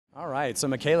All right, so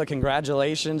Mikaela,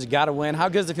 congratulations. You got to win. How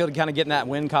good does it feel to kind of get in that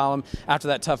win column after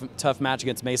that tough match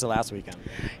against Mesa last weekend?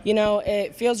 You know,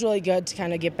 it feels really good to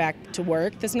kind of get back to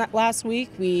work last week.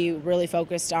 We really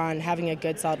focused on having a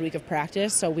good, solid week of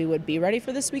practice so we would be ready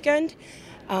for this weekend.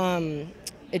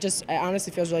 It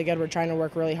honestly feels really good. We're trying to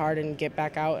work really hard and get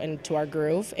back out into our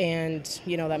groove, and,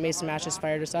 you know, that Mesa match has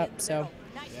fired us up. So.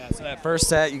 Yeah, so that first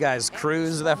set, you guys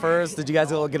cruised that first. Did you guys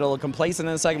get a little complacent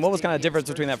in the second? What was kind of the difference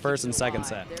between that first and second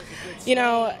set? You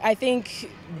know, I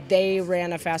think they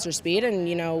ran a faster speed, and,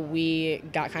 you know, we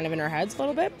got kind of in our heads a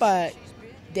little bit, but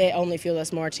they only fueled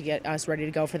us more to get us ready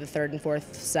to go for the third and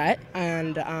fourth set.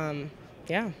 And,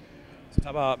 yeah. So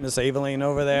talk about Miss Avaline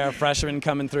over there, freshman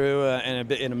coming through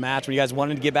in a match when you guys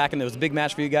wanted to get back, and it was a big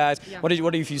match for you guys. Yeah. What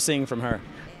are you seeing from her?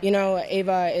 You know,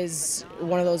 Ava is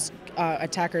one of those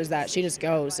attackers that she just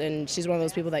goes, and she's one of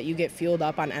those people that you get fueled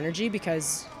up on energy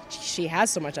because she has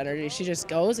so much energy. She just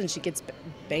goes and she gets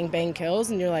bang bang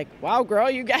kills, and you're like, wow, girl,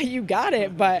 you got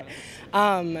it. But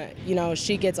you know,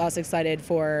 she gets us excited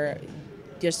for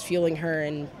just fueling her,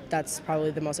 and that's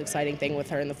probably the most exciting thing with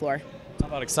her in the floor. How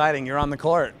about exciting? You're on the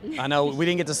court. I know we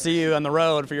didn't get to see you on the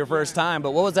road for your first time,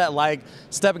 but what was that like,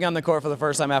 stepping on the court for the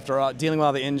first time after dealing with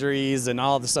all the injuries and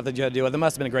all the stuff that you had to deal with? It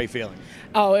must have been a great feeling.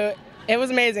 Oh, it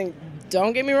was amazing.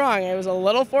 Don't get me wrong, it was a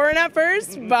little foreign at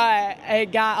first, but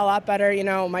it got a lot better. You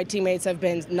know, my teammates have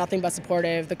been nothing but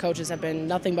supportive. The coaches have been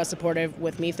nothing but supportive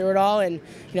with me through it all, and,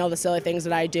 you know, the silly things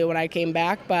that I do when I came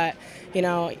back. But, you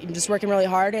know, I'm just working really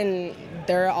hard, and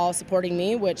they're all supporting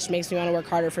me, which makes me want to work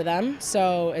harder for them.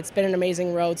 So it's been an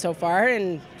amazing road so far,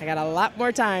 and I got a lot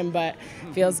more time, but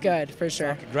feels good for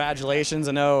sure. Congratulations.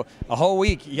 I know a whole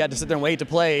week you had to sit there and wait to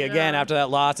play again after that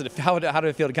loss. How did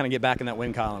it feel to kind of get back in that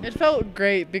win column? It felt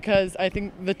great because I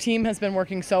think the team has been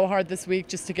working so hard this week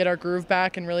just to get our groove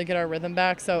back and really get our rhythm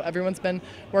back. So everyone's been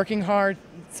working hard.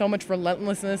 So much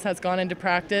relentlessness has gone into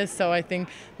practice. So I think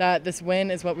that this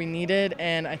win is what we needed,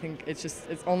 and I think it's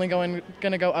only going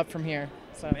to go up from here.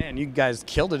 So. Man, you guys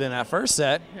killed it in that first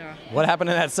set. Yeah. What happened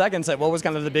in that second set? What was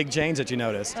kind of the big change that you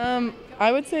noticed?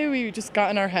 I would say we just got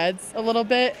in our heads a little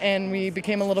bit and we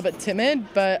became a little bit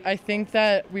timid, but I think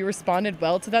that we responded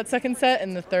well to that second set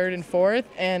in the third and fourth,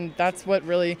 and that's what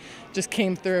really just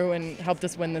came through and helped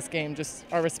us win this game, just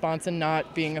our response and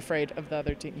not being afraid of the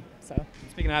other team. So.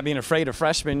 Speaking of not being afraid of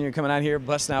freshmen, you're coming out here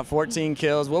busting out 14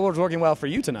 kills. What was working well for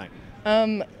you tonight?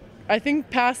 I think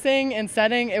passing and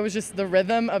setting, it was just the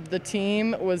rhythm of the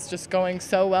team was just going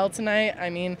so well tonight. I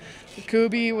mean,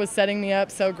 Kubi was setting me up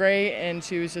so great, and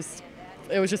it was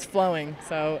just flowing.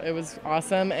 So it was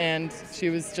awesome, and she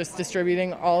was just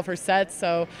distributing all of her sets,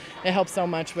 so it helped so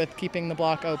much with keeping the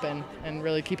block open and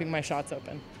really keeping my shots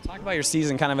open. Talk about your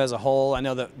season kind of as a whole. I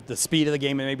know that the speed of the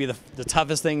game may be the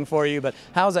toughest thing for you, but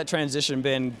how has that transition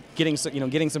been, getting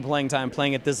some playing time,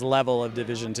 playing at this level of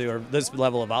Division II or this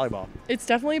level of volleyball? It's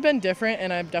definitely been different,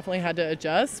 and I've definitely had to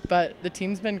adjust, but the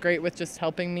team's been great with just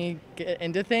helping me get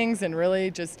into things and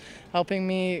really just helping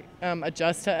me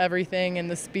adjust to everything, and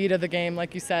the speed of the game,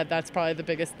 like you said, that's probably the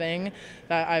biggest thing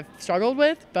that I've struggled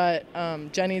with, but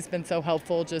Jenny's been so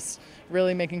helpful, just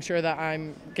really making sure that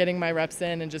I'm getting my reps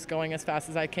in and just going as fast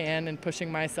as I can and pushing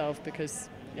myself because,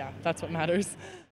 yeah, that's what matters.